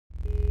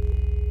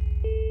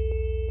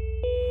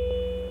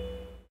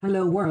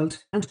Hello world,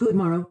 and good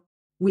morrow.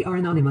 We are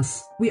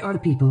anonymous. We are the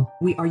people.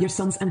 We are your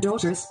sons and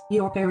daughters,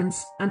 your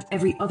parents, and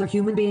every other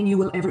human being you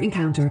will ever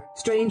encounter,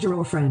 stranger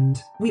or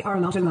friend. We are a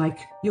lot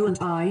alike, you and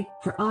I,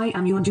 for I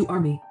am you and you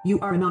are me. You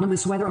are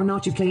anonymous whether or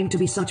not you claim to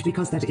be such,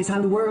 because that is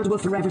how the world will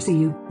forever see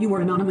you. You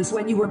were anonymous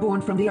when you were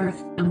born from the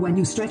earth, and when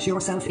you stretch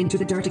yourself into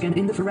the dirt again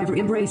in the forever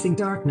embracing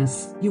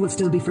darkness, you will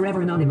still be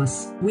forever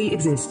anonymous. We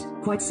exist,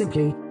 quite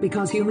simply,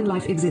 because human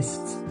life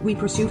exists. We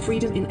pursue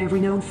freedom in every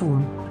known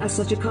form. As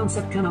such, a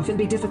concept can often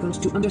be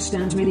difficult to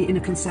understand merely in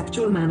a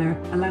conceptual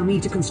manner. Allow me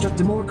to construct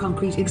a more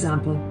concrete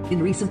example.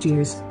 In recent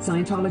years,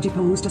 Scientology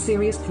posed a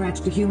serious threat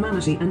to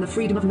humanity and the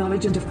freedom of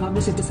knowledge and of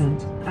cognitive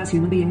dissent. As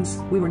human beings,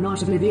 we were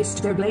not oblivious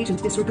to their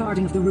blatant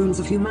disregarding of the rules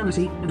of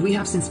humanity, and we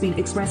have since been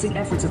expressing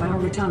efforts of our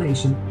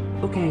retaliation.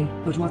 Okay,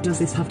 but what does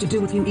this have to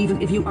do with you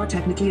even if you are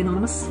technically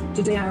anonymous?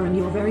 Today our and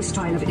your very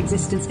style of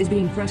existence is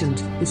being threatened,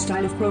 the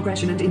style of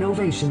progression and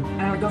innovation.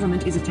 Our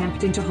government is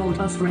attempting to hold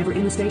us forever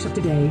in the state of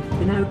today.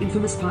 The now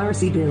infamous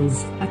piracy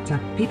bills, ACTA,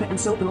 PIPA and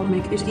so on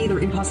make it either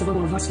impossible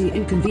or vastly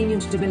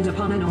inconvenient to build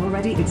upon an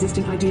already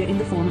existing idea in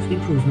the form of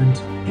improvement.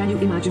 Can you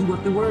imagine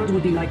what the world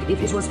would be like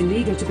if it was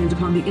illegal to build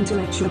upon the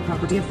intellectual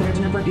property of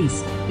Ferdinand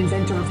Barbies,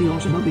 inventor of the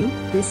automobile?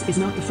 This is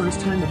not the first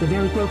time that the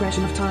very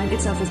progression of time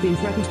itself has been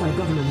threatened by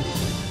government.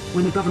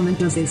 When a government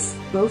does this,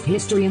 both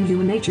history and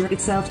human nature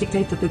itself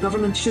dictate that the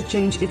government should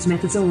change its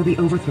methods or be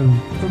overthrown.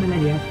 For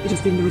millennia, it has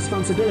been the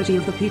responsibility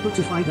of the people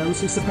to fight those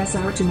who suppress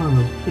our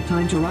tomorrow. The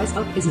time to rise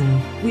up is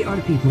now. We are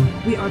the people.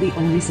 We are the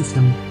only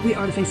system. We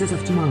are the faces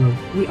of tomorrow.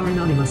 We are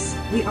anonymous.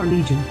 We are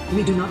legion.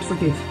 We do not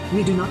forgive.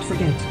 We do not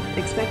forget.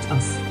 Expect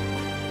us.